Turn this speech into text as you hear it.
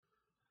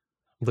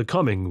The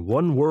Coming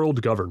One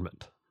World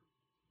Government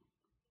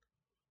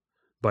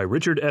by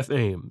Richard F.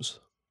 Ames.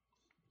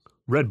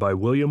 Read by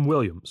William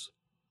Williams.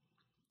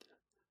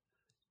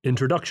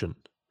 Introduction.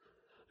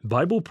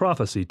 Bible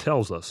prophecy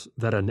tells us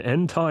that an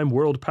end-time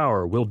world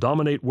power will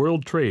dominate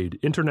world trade,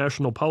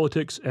 international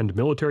politics, and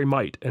military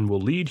might, and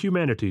will lead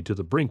humanity to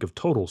the brink of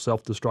total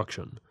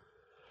self-destruction.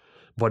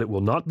 But it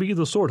will not be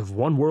the sort of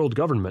one world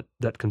government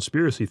that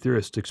conspiracy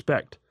theorists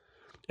expect,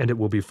 and it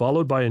will be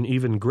followed by an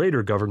even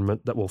greater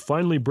government that will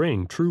finally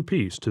bring true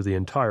peace to the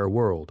entire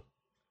world.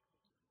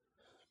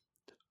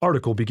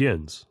 Article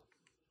begins.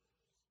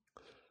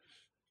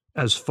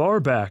 As far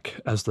back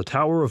as the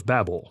Tower of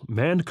Babel,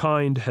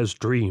 mankind has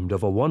dreamed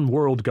of a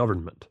one-world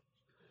government.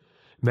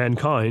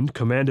 Mankind,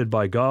 commanded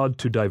by God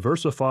to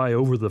diversify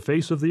over the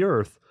face of the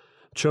earth,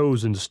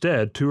 chose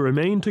instead to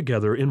remain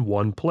together in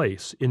one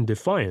place, in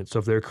defiance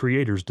of their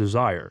Creator's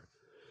desire.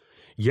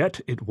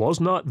 Yet it was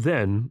not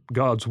then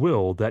God's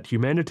will that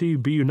humanity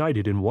be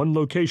united in one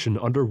location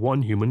under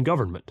one human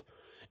government,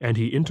 and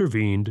He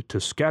intervened to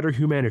scatter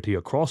humanity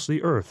across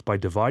the earth by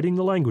dividing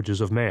the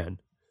languages of man.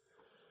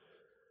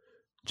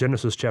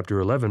 Genesis chapter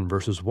 11,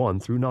 verses 1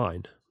 through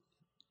 9.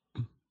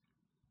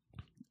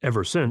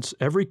 Ever since,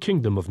 every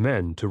kingdom of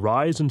men to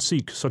rise and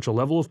seek such a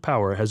level of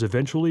power has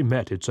eventually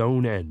met its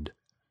own end.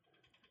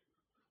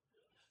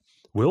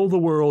 Will the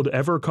world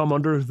ever come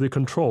under the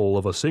control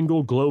of a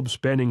single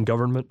globe-spanning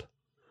government?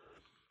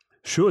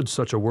 Should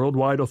such a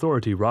worldwide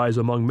authority rise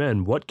among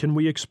men, what can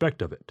we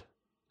expect of it?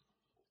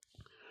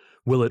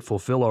 Will it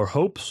fulfill our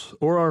hopes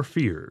or our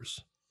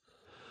fears?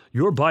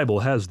 Your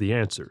Bible has the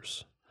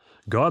answers.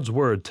 God's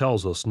Word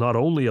tells us not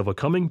only of a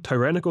coming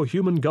tyrannical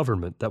human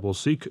government that will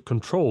seek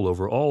control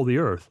over all the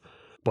earth,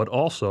 but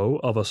also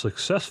of a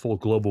successful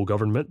global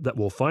government that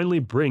will finally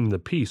bring the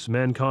peace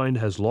mankind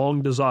has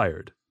long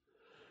desired.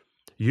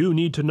 You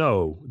need to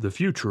know the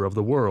future of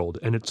the world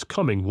and its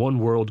coming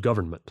one-world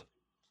government.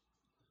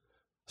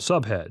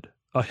 Subhead: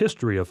 A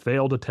History of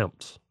Failed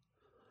Attempts.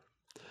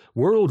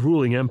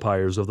 World-ruling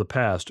empires of the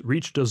past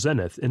reached a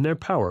zenith in their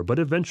power but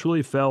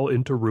eventually fell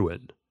into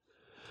ruin.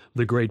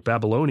 The great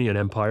Babylonian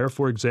Empire,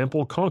 for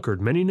example, conquered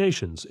many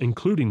nations,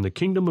 including the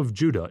Kingdom of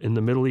Judah in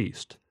the Middle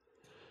East.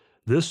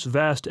 This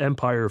vast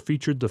empire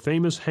featured the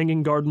famous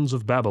Hanging Gardens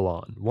of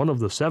Babylon, one of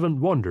the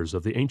 7 wonders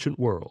of the ancient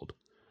world.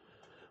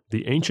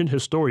 The ancient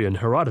historian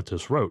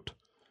Herodotus wrote,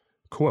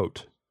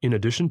 quote, "In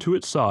addition to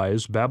its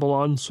size,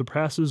 Babylon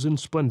surpasses in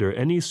splendor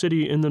any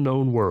city in the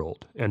known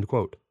world," end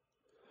quote.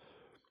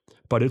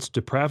 But its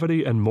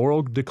depravity and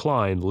moral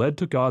decline led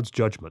to God's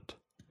judgment.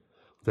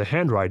 The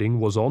handwriting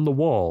was on the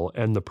wall,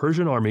 and the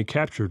Persian army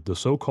captured the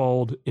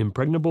so-called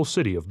impregnable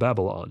city of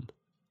Babylon.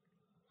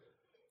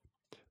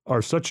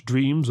 Are such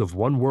dreams of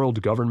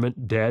one-world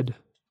government dead?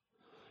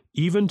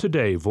 Even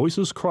today,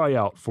 voices cry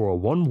out for a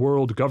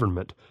one-world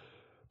government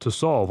to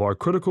solve our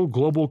critical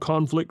global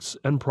conflicts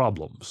and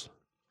problems.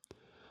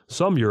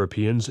 Some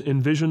Europeans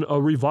envision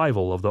a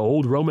revival of the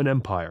old Roman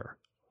Empire.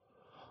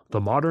 The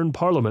modern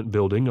Parliament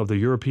building of the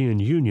European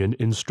Union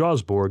in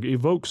Strasbourg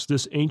evokes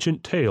this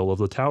ancient tale of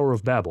the Tower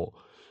of Babel,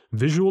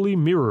 visually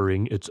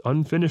mirroring its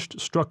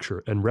unfinished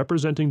structure and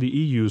representing the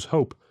EU's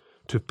hope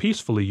to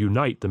peacefully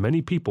unite the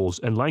many peoples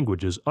and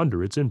languages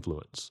under its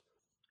influence.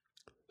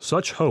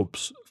 Such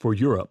hopes for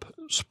Europe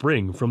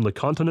spring from the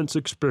continent's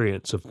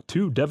experience of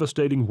 2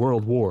 devastating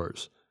world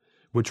wars,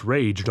 which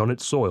raged on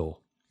its soil.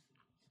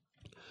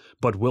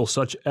 But will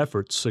such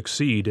efforts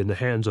succeed in the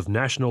hands of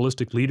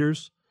nationalistic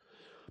leaders?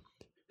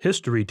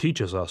 History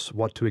teaches us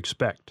what to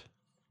expect.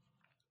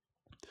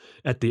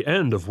 At the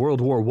end of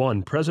World War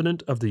I,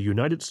 President of the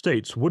United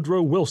States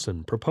Woodrow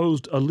Wilson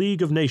proposed a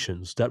League of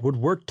Nations that would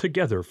work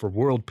together for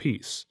world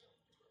peace.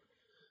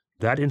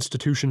 That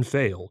institution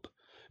failed,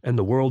 and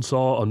the world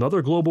saw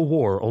another global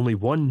war only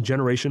 1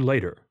 generation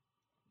later.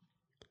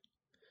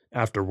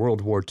 After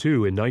World War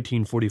II in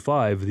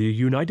 1945, the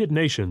United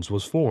Nations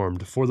was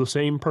formed for the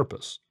same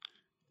purpose.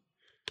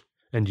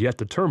 And yet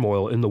the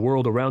turmoil in the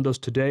world around us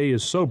today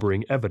is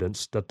sobering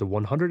evidence that the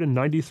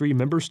 193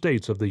 member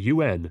states of the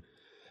UN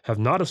have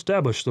not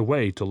established the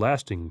way to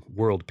lasting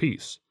world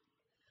peace.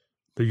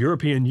 The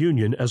European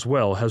Union as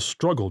well has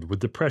struggled with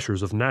the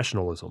pressures of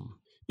nationalism.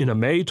 In a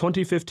May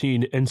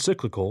 2015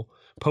 encyclical,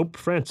 Pope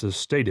Francis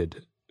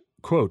stated,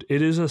 quote,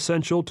 "It is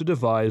essential to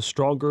devise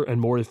stronger and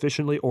more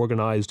efficiently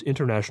organized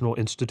international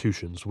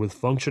institutions with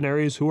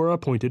functionaries who are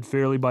appointed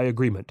fairly by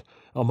agreement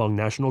among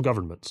national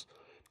governments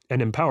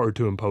and empowered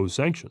to impose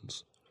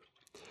sanctions.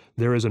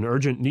 There is an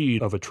urgent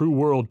need of a true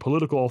world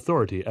political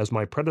authority, as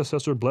my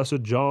predecessor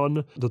Blessed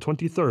John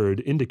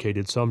XXIII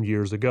indicated some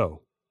years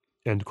ago."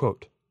 End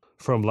quote.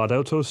 From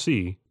Laudato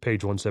Si,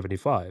 page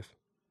 175.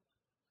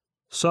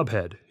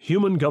 Subhead: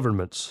 Human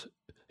Governments,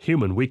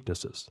 Human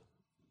Weaknesses.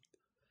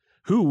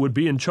 Who would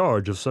be in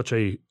charge of such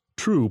a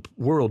true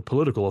world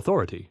political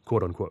authority,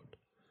 quote-unquote?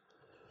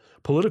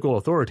 Political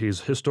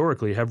authorities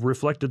historically have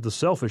reflected the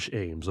selfish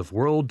aims of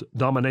world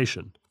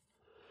domination.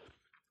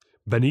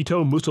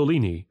 Benito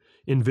Mussolini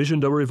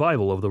envisioned a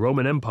revival of the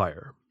Roman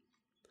Empire.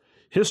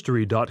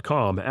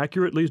 History.com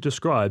accurately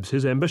describes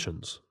his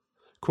ambitions.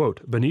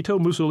 Quote, Benito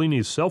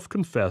Mussolini's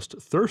self-confessed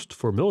thirst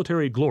for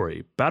military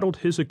glory battled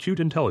his acute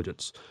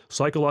intelligence,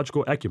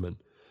 psychological acumen,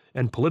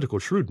 and political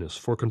shrewdness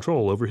for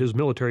control over his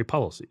military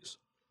policies.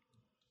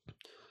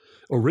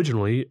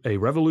 Originally a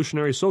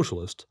revolutionary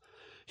socialist,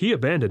 he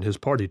abandoned his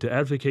party to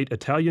advocate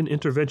Italian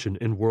intervention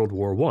in World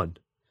War I.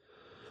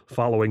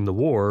 Following the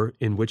war,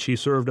 in which he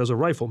served as a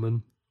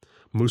rifleman,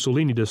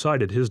 Mussolini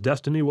decided his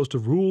destiny was to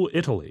rule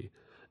Italy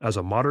as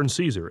a modern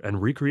Caesar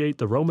and recreate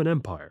the Roman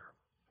Empire.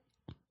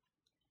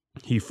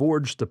 He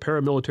forged the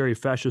paramilitary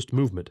fascist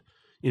movement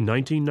in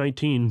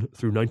 1919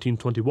 through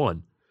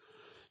 1921,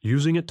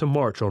 using it to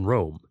march on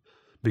Rome,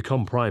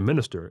 become prime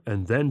minister,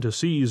 and then to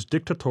seize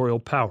dictatorial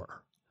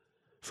power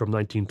from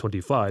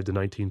 1925 to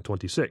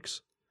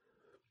 1926.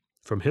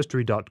 From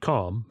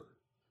History.com,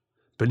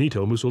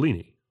 Benito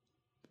Mussolini.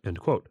 End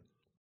quote.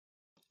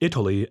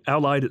 Italy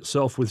allied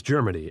itself with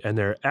Germany, and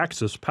their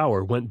Axis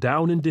power went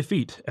down in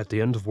defeat at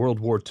the end of World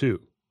War II.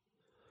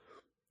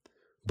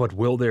 But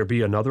will there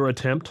be another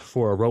attempt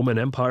for a Roman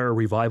Empire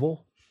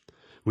revival?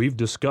 We've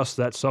discussed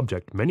that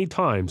subject many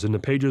times in the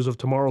pages of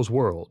Tomorrow's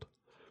World.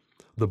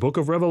 The book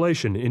of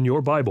Revelation in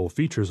your Bible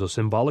features a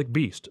symbolic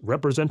beast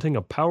representing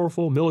a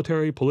powerful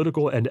military,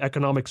 political, and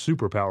economic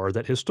superpower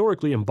that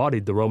historically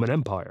embodied the Roman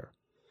Empire.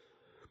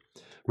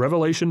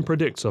 Revelation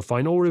predicts a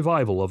final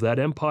revival of that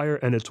empire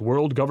and its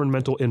world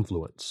governmental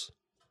influence.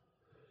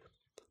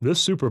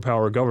 This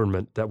superpower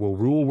government that will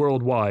rule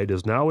worldwide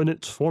is now in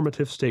its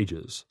formative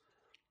stages.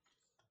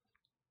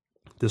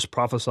 This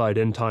prophesied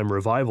end-time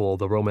revival of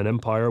the Roman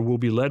Empire will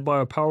be led by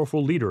a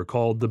powerful leader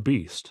called the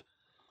Beast.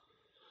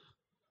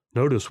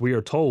 Notice we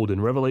are told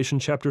in Revelation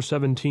chapter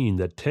 17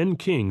 that 10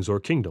 kings or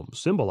kingdoms,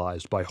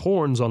 symbolized by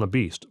horns on a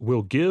beast,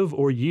 will give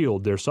or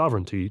yield their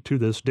sovereignty to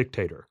this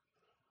dictator.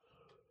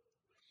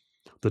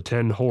 The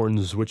 10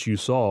 horns which you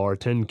saw are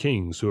 10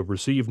 kings who have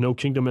received no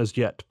kingdom as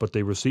yet, but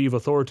they receive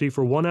authority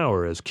for 1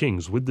 hour as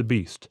kings with the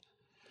beast.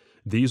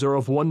 These are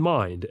of one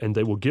mind, and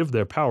they will give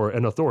their power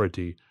and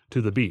authority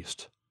to the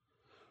beast.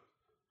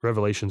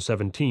 Revelation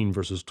 17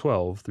 verses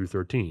 12 through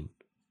 13.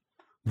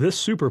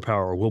 This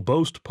superpower will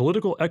boast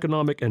political,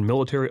 economic, and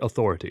military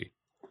authority.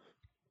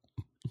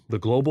 The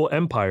global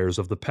empires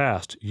of the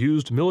past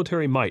used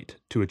military might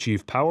to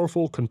achieve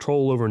powerful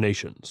control over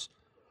nations.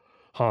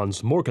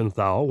 Hans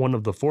Morgenthau, one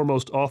of the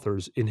foremost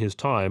authors in his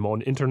time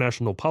on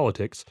international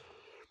politics,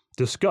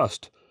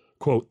 discussed,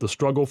 quote, the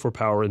struggle for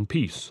power and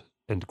peace,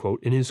 end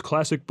quote, in his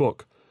classic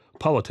book,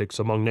 Politics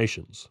Among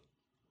Nations.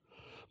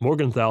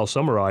 Morgenthau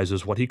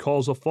summarizes what he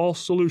calls a false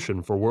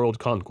solution for world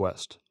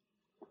conquest.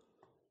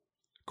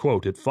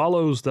 Quote, it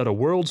follows that a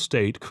world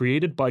state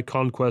created by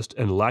conquest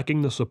and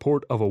lacking the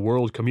support of a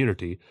world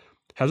community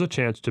has a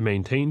chance to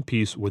maintain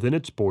peace within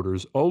its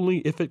borders only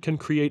if it can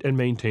create and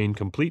maintain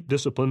complete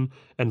discipline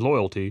and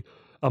loyalty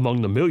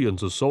among the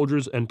millions of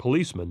soldiers and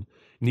policemen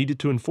needed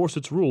to enforce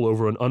its rule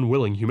over an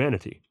unwilling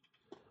humanity.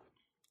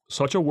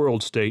 Such a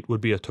world state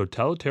would be a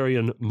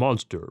totalitarian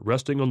monster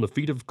resting on the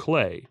feet of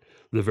clay,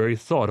 the very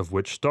thought of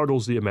which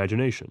startles the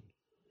imagination.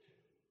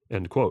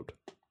 End quote.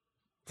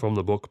 From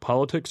the book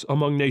Politics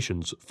Among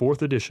Nations,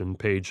 4th edition,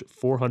 page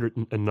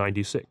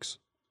 496.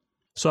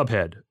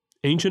 Subhead: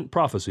 Ancient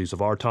Prophecies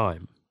of Our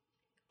Time.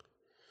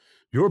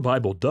 Your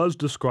Bible does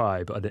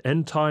describe an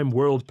end-time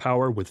world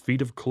power with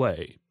feet of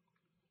clay.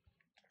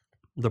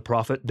 The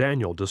prophet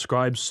Daniel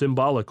describes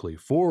symbolically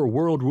 4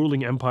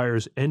 world-ruling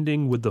empires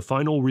ending with the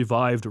final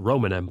revived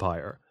Roman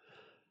Empire.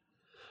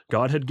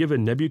 God had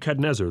given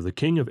Nebuchadnezzar, the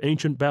king of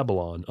ancient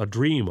Babylon, a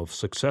dream of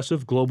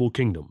successive global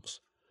kingdoms.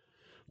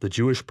 The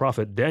Jewish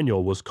prophet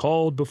Daniel was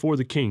called before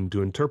the king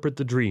to interpret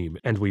the dream,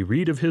 and we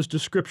read of his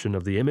description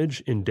of the image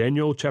in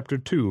Daniel chapter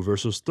 2,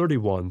 verses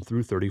 31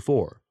 through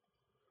 34.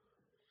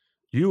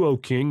 You, O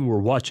king,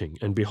 were watching,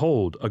 and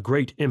behold, a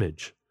great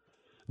image.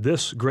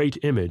 This great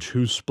image,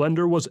 whose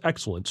splendor was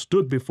excellent,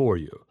 stood before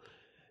you,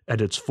 and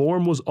its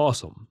form was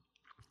awesome.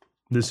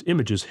 This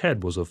image's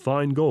head was of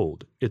fine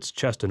gold, its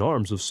chest and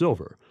arms of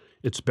silver,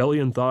 its belly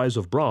and thighs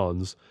of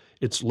bronze,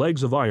 its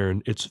legs of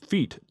iron, its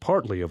feet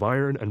partly of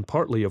iron and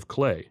partly of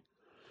clay.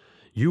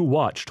 You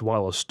watched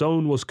while a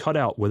stone was cut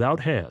out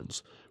without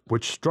hands,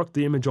 which struck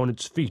the image on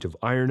its feet of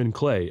iron and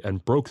clay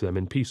and broke them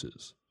in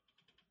pieces.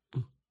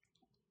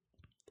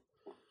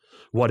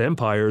 What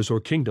empires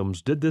or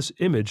kingdoms did this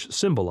image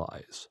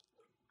symbolize?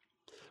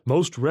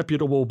 Most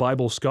reputable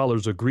Bible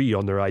scholars agree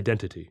on their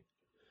identity.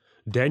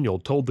 Daniel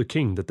told the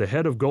king that the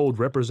head of gold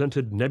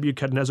represented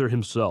Nebuchadnezzar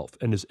himself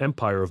and his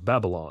empire of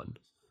Babylon.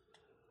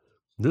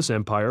 This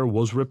empire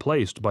was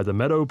replaced by the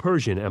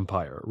Medo-Persian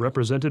Empire,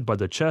 represented by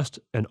the chest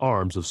and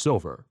arms of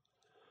silver.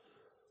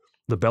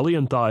 The belly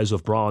and thighs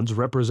of bronze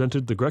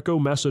represented the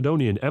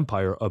Greco-Macedonian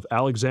Empire of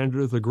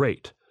Alexander the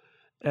Great,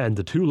 and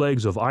the 2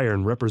 legs of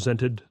iron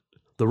represented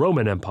the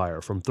Roman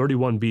Empire from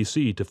 31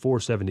 BC to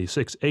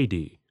 476 AD.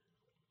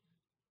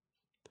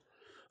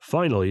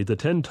 Finally, the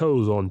 10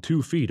 toes on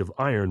 2 feet of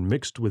iron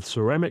mixed with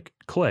ceramic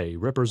clay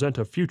represent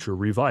a future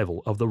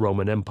revival of the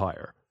Roman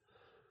Empire.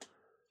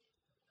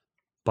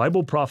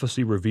 Bible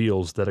prophecy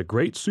reveals that a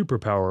great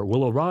superpower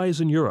will arise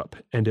in Europe,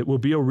 and it will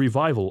be a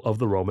revival of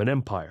the Roman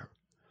Empire.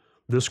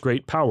 This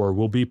great power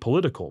will be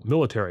political,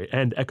 military,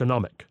 and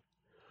economic.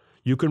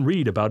 You can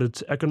read about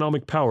its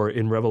economic power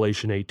in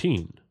Revelation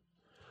 18.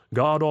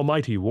 God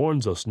Almighty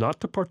warns us not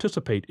to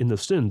participate in the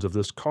sins of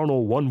this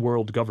carnal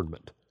one-world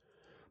government.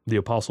 The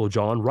Apostle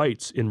John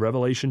writes in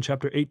Revelation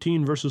chapter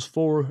 18, verses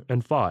 4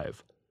 and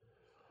 5,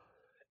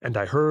 "And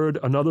I heard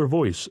another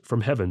voice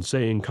from heaven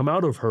saying, 'Come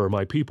out of her,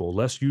 my people,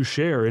 lest you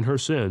share in her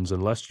sins,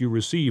 and lest you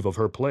receive of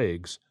her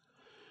plagues.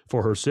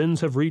 For her sins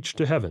have reached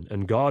to heaven,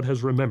 and God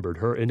has remembered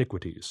her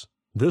iniquities.'"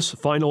 This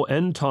final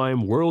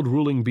end-time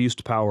world-ruling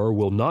beast power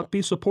will not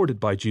be supported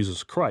by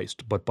Jesus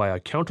Christ, but by a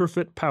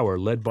counterfeit power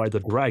led by the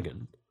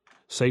dragon,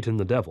 Satan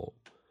the devil,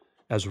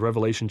 as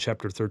Revelation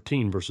chapter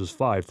 13, verses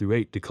 5 through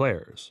 8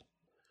 declares.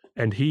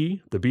 "And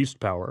he, the beast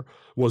power,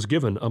 was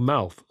given a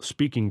mouth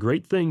speaking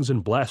great things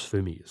and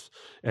blasphemies,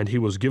 and he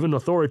was given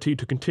authority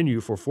to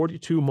continue for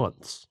 42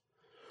 months.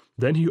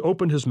 Then he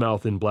opened his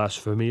mouth in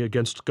blasphemy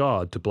against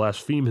God, to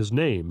blaspheme his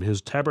name,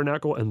 his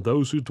tabernacle, and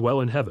those who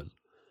dwell in heaven.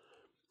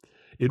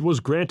 It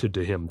was granted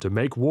to him to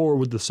make war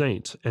with the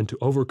saints and to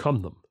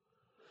overcome them.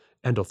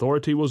 And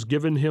authority was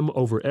given him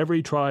over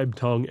every tribe,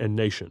 tongue, and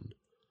nation.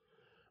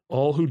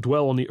 All who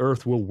dwell on the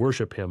earth will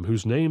worship him,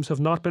 whose names have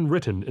not been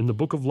written in the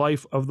book of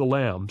life of the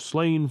Lamb,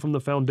 slain from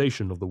the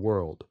foundation of the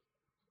world."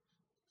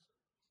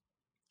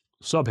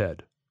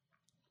 Subhead: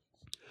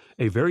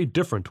 A very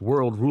different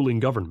world-ruling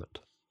government.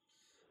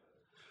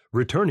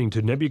 Returning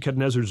to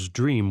Nebuchadnezzar's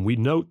dream, we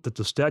note that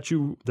the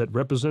statue that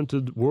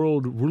represented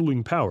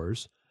world-ruling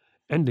powers,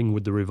 ending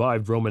with the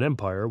revived Roman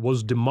Empire,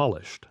 was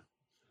demolished.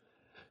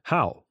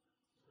 How?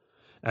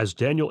 As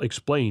Daniel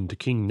explained to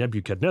King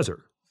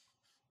Nebuchadnezzar,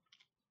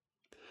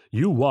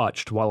 "You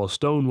watched while a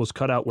stone was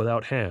cut out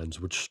without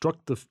hands, which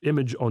struck the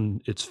image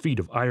on its feet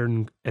of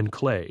iron and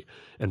clay,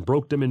 and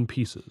broke them in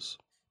pieces.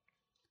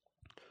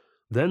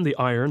 Then the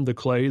iron, the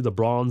clay, the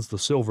bronze, the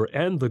silver,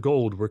 and the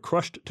gold were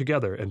crushed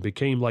together and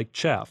became like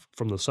chaff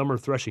from the summer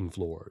threshing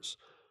floors.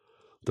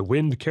 The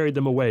wind carried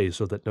them away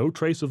so that no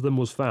trace of them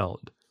was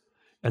found,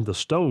 and the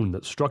stone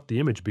that struck the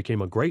image became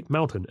a great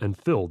mountain and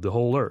filled the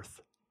whole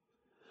earth."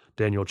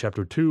 Daniel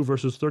chapter 2,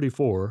 verses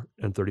 34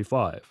 and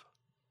 35.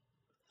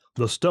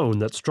 The stone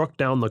that struck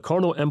down the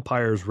carnal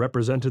empires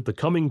represented the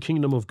coming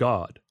kingdom of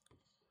God.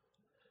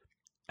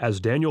 As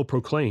Daniel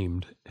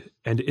proclaimed,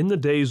 "And in the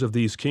days of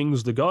these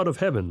kings the God of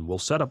heaven will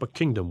set up a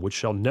kingdom which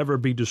shall never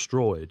be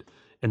destroyed,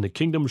 and the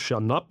kingdom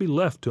shall not be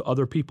left to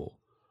other people.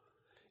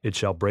 It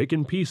shall break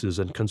in pieces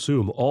and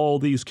consume all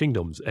these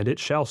kingdoms, and it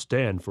shall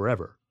stand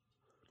forever."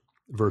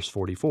 Verse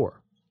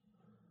 44.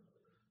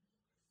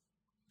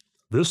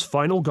 This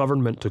final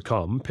government to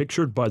come,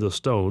 pictured by the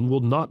stone, will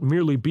not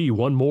merely be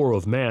one more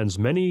of man's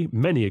many,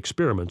 many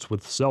experiments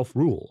with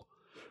self-rule,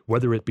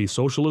 whether it be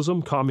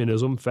socialism,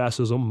 communism,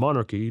 fascism,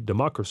 monarchy,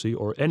 democracy,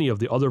 or any of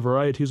the other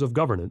varieties of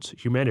governance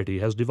humanity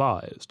has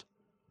devised.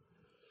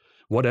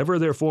 Whatever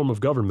their form of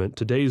government,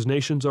 today's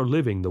nations are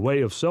living the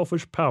way of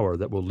selfish power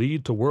that will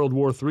lead to World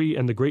War III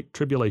and the Great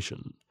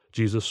Tribulation,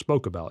 Jesus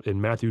spoke about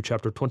in Matthew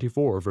chapter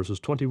 24, verses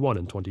 21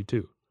 and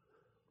 22.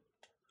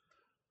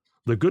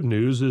 The good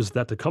news is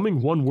that the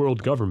coming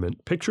one-world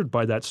government, pictured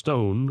by that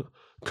stone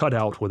cut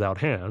out without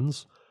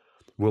hands,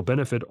 will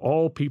benefit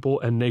all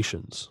people and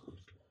nations.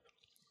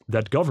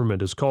 That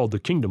government is called the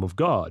Kingdom of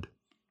God.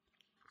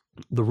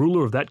 The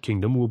ruler of that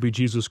kingdom will be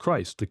Jesus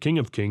Christ, the King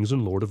of Kings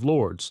and Lord of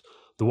Lords,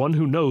 the one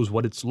who knows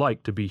what it's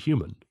like to be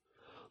human,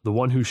 the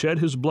one who shed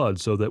his blood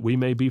so that we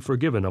may be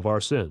forgiven of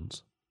our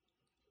sins.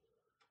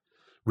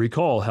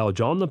 Recall how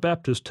John the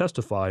Baptist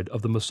testified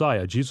of the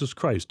Messiah, Jesus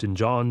Christ, in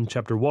John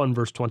chapter 1,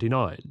 verse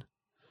 29.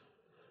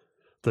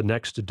 The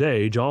next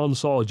day John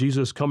saw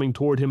Jesus coming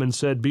toward him and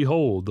said,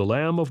 "Behold, the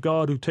Lamb of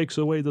God who takes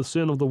away the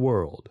sin of the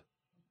world."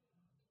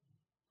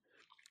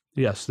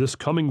 Yes, this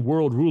coming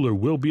world ruler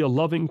will be a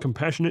loving,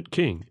 compassionate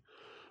king,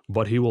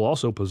 but he will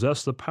also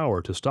possess the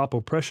power to stop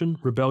oppression,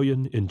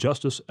 rebellion,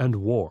 injustice, and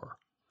war.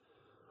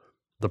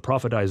 The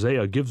prophet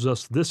Isaiah gives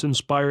us this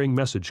inspiring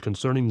message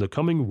concerning the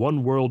coming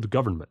one-world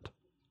government.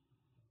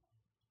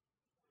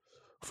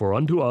 "For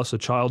unto us a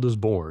child is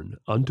born,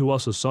 unto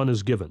us a son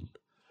is given,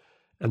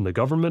 and the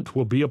government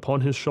will be upon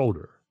his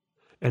shoulder,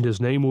 and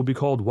his name will be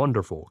called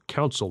Wonderful,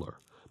 Counselor,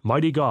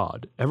 Mighty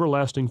God,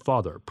 Everlasting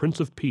Father, Prince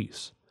of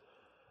Peace.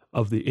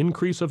 Of the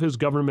increase of his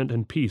government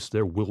and peace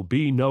there will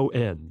be no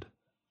end."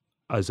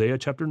 Isaiah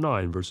chapter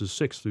 9, verses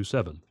 6 through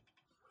 7.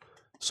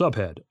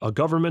 Subhead: A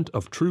government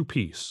of true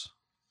peace.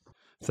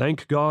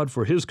 Thank God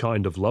for his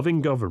kind of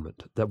loving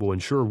government that will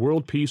ensure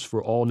world peace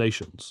for all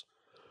nations.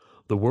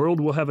 The world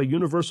will have a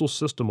universal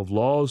system of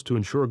laws to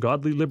ensure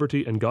godly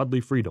liberty and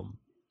godly freedom.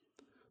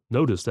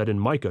 Notice that in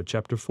Micah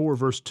chapter 4,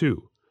 verse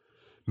 2,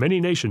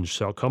 "Many nations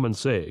shall come and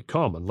say,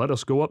 Come, and let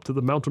us go up to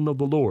the mountain of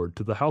the Lord,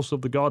 to the house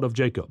of the God of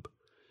Jacob.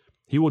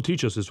 He will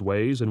teach us his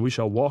ways, and we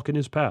shall walk in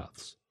his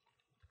paths.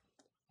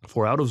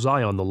 For out of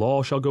Zion the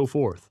law shall go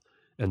forth,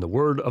 and the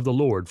word of the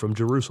Lord from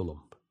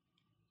Jerusalem."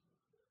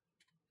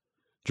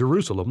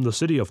 Jerusalem, the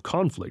city of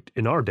conflict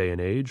in our day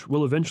and age,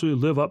 will eventually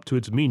live up to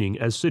its meaning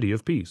as city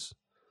of peace.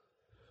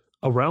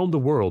 Around the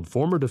world,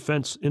 former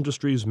defense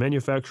industries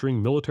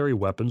manufacturing military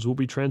weapons will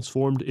be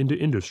transformed into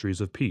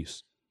industries of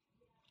peace.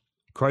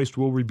 Christ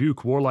will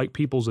rebuke warlike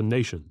peoples and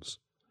nations.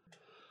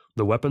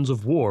 The weapons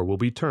of war will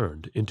be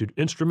turned into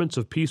instruments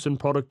of peace and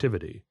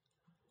productivity.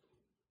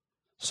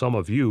 Some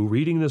of you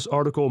reading this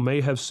article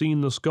may have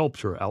seen the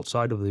sculpture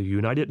outside of the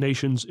United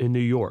Nations in New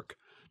York,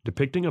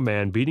 depicting a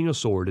man beating a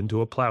sword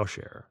into a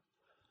plowshare.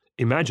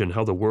 Imagine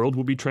how the world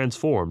will be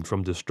transformed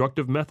from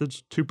destructive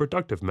methods to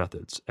productive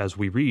methods, as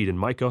we read in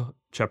Micah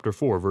chapter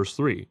 4, verse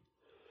 3.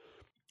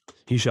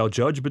 He shall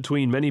judge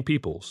between many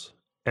peoples,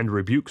 and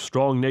rebuke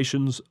strong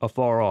nations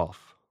afar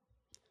off.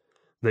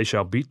 They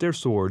shall beat their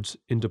swords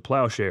into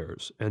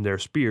plowshares, and their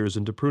spears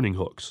into pruning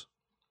hooks.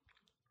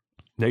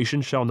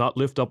 Nation shall not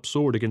lift up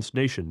sword against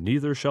nation,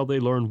 neither shall they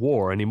learn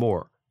war any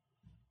more.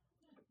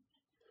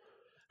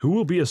 Who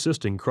will be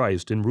assisting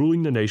Christ in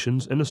ruling the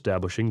nations and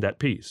establishing that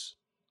peace?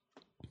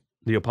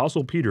 The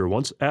Apostle Peter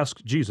once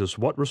asked Jesus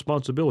what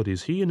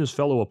responsibilities he and his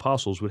fellow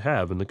apostles would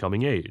have in the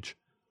coming age.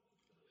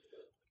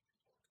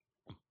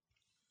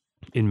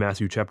 In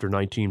Matthew chapter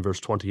 19, verse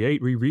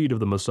 28, we read of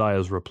the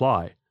Messiah's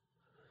reply.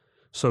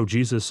 So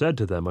Jesus said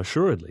to them,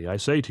 Assuredly, I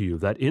say to you,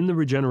 that in the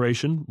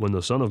regeneration, when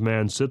the Son of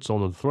Man sits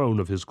on the throne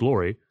of his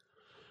glory,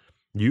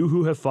 you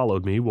who have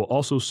followed me will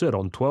also sit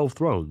on 12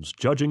 thrones,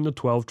 judging the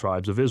 12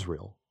 tribes of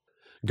Israel.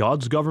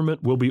 God's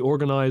government will be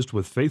organized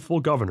with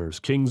faithful governors,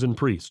 kings, and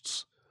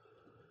priests.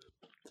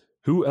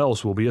 Who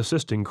else will be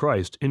assisting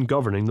Christ in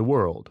governing the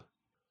world?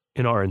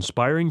 In our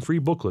inspiring free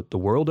booklet, The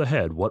World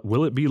Ahead, What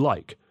Will It Be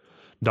Like?,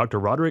 Dr.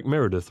 Roderick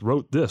Meredith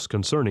wrote this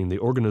concerning the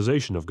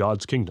organization of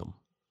God's kingdom.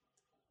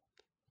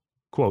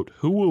 Quote,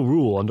 Who will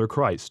rule under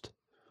Christ?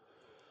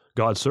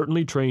 God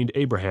certainly trained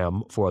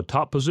Abraham for a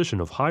top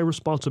position of high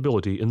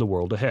responsibility in the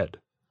world ahead.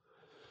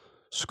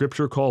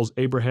 Scripture calls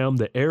Abraham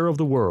the heir of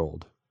the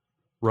world.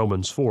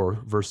 Romans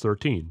 4, verse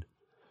 13.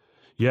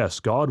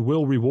 Yes, God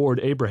will reward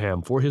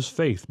Abraham for his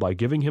faith by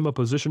giving him a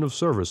position of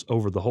service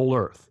over the whole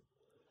earth.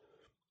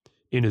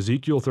 In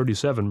Ezekiel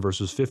 37,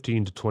 verses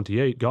 15 to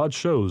 28, God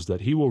shows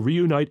that he will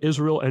reunite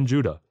Israel and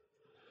Judah.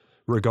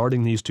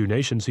 Regarding these two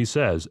nations, he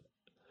says,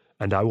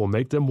 And I will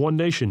make them one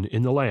nation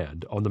in the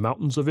land, on the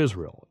mountains of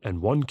Israel,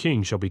 and one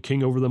king shall be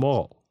king over them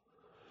all.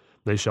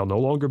 They shall no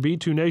longer be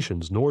two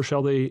nations, nor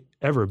shall they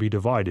ever be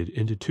divided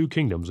into two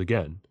kingdoms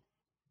again.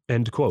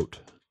 End quote.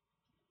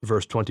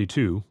 Verse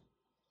 22,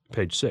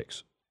 page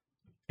 6.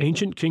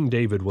 Ancient King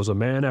David was a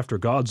man after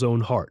God's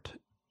own heart,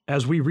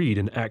 as we read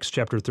in Acts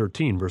chapter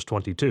 13, verse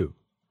 22.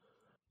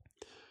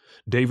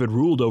 David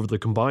ruled over the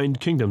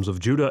combined kingdoms of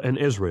Judah and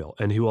Israel,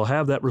 and he will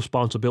have that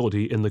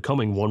responsibility in the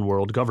coming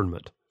one-world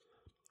government.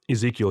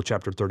 Ezekiel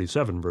chapter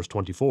 37, verse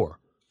 24.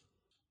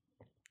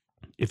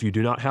 If you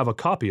do not have a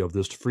copy of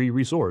this free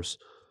resource,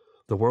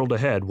 The World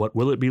Ahead, What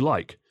Will It Be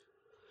Like?,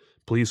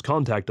 please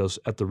contact us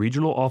at the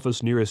regional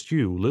office nearest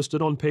you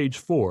listed on page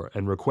 4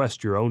 and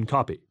request your own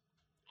copy.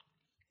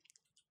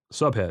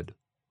 Subhead: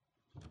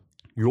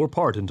 Your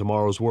part in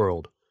tomorrow's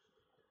world.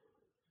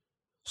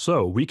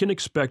 So, we can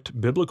expect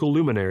biblical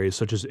luminaries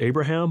such as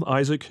Abraham,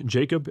 Isaac,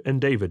 Jacob,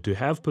 and David to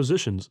have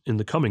positions in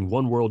the coming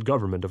one-world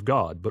government of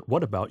God, but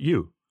what about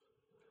you?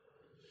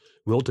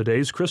 Will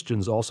today's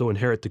Christians also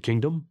inherit the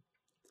kingdom?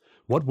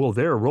 What will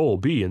their role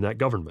be in that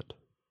government?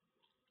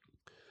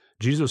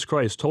 Jesus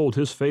Christ told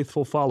his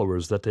faithful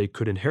followers that they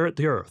could inherit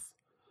the earth,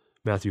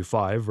 Matthew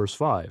 5, verse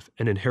 5,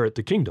 and inherit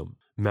the kingdom,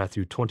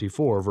 Matthew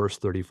 24, verse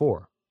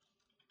 34.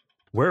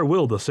 Where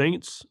will the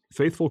saints,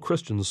 faithful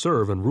Christians,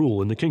 serve and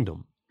rule in the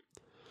kingdom?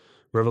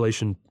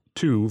 Revelation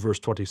 2, verse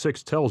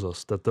 26 tells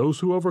us that those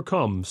who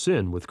overcome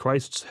sin with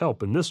Christ's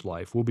help in this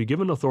life will be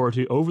given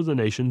authority over the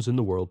nations in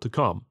the world to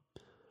come.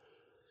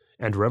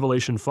 And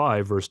Revelation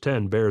 5, verse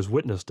 10 bears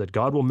witness that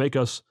God will make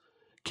us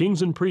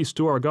kings and priests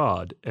to our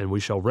God, and we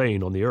shall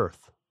reign on the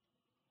earth.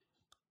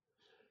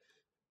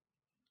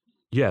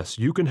 Yes,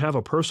 you can have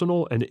a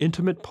personal and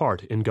intimate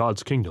part in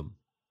God's kingdom.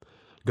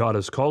 God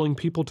is calling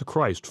people to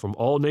Christ from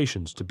all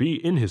nations to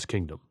be in his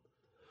kingdom.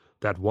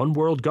 That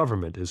one-world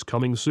government is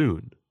coming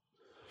soon.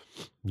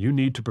 You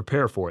need to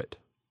prepare for it.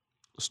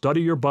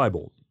 Study your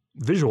Bible.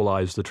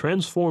 Visualize the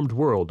transformed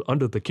world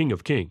under the King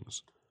of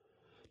Kings.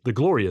 The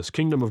glorious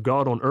kingdom of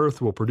God on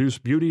earth will produce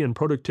beauty and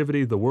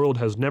productivity the world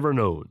has never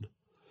known.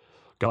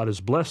 God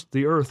has blessed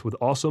the earth with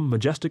awesome,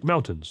 majestic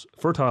mountains,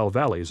 fertile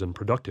valleys, and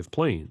productive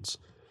plains.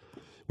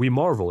 We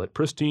marvel at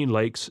pristine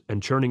lakes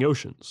and churning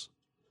oceans.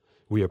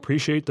 We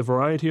appreciate the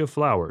variety of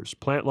flowers,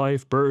 plant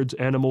life, birds,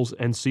 animals,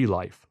 and sea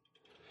life.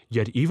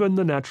 Yet even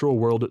the natural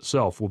world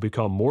itself will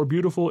become more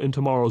beautiful in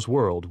tomorrow's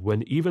world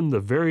when even the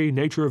very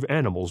nature of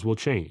animals will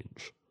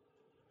change.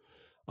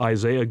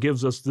 Isaiah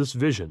gives us this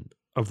vision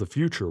of the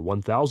future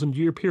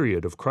 1,000-year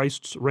period of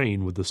Christ's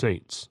reign with the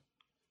saints.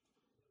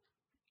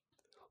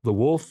 The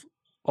wolf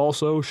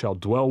also shall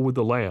dwell with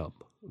the lamb,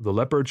 the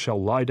leopard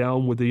shall lie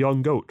down with the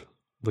young goat,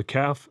 the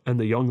calf and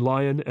the young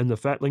lion and the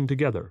fatling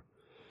together,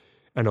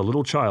 and a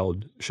little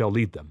child shall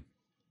lead them.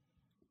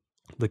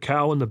 The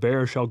cow and the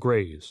bear shall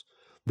graze,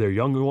 their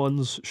young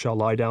ones shall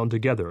lie down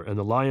together, and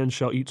the lion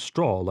shall eat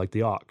straw like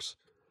the ox.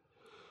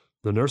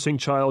 The nursing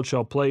child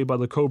shall play by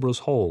the cobra's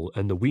hole,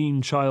 and the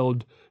weaned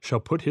child shall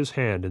put his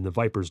hand in the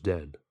viper's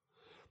den.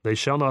 They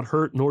shall not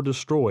hurt nor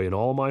destroy in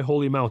all my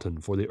holy mountain,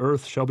 for the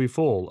earth shall be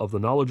full of the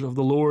knowledge of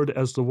the Lord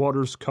as the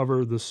waters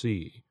cover the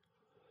sea.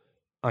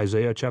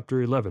 Isaiah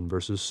chapter 11,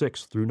 verses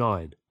 6 through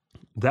 9.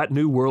 That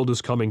new world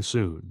is coming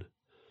soon.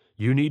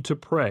 You need to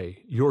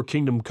pray, "Your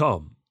kingdom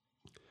come."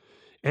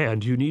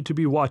 And you need to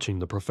be watching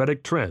the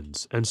prophetic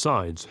trends and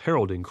signs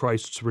heralding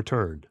Christ's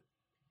return.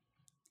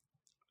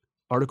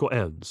 Article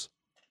ends.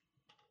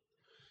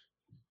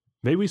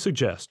 May we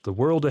suggest the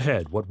world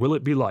ahead, what will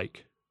it be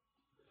like?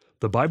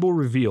 The Bible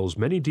reveals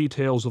many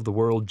details of the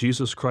world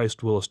Jesus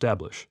Christ will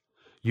establish.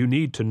 You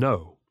need to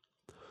know.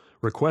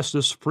 Request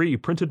this free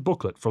printed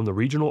booklet from the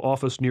regional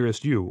office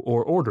nearest you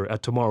or order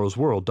at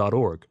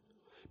tomorrowsworld.org.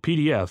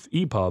 PDF,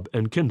 EPUB,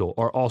 and Kindle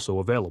are also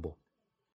available.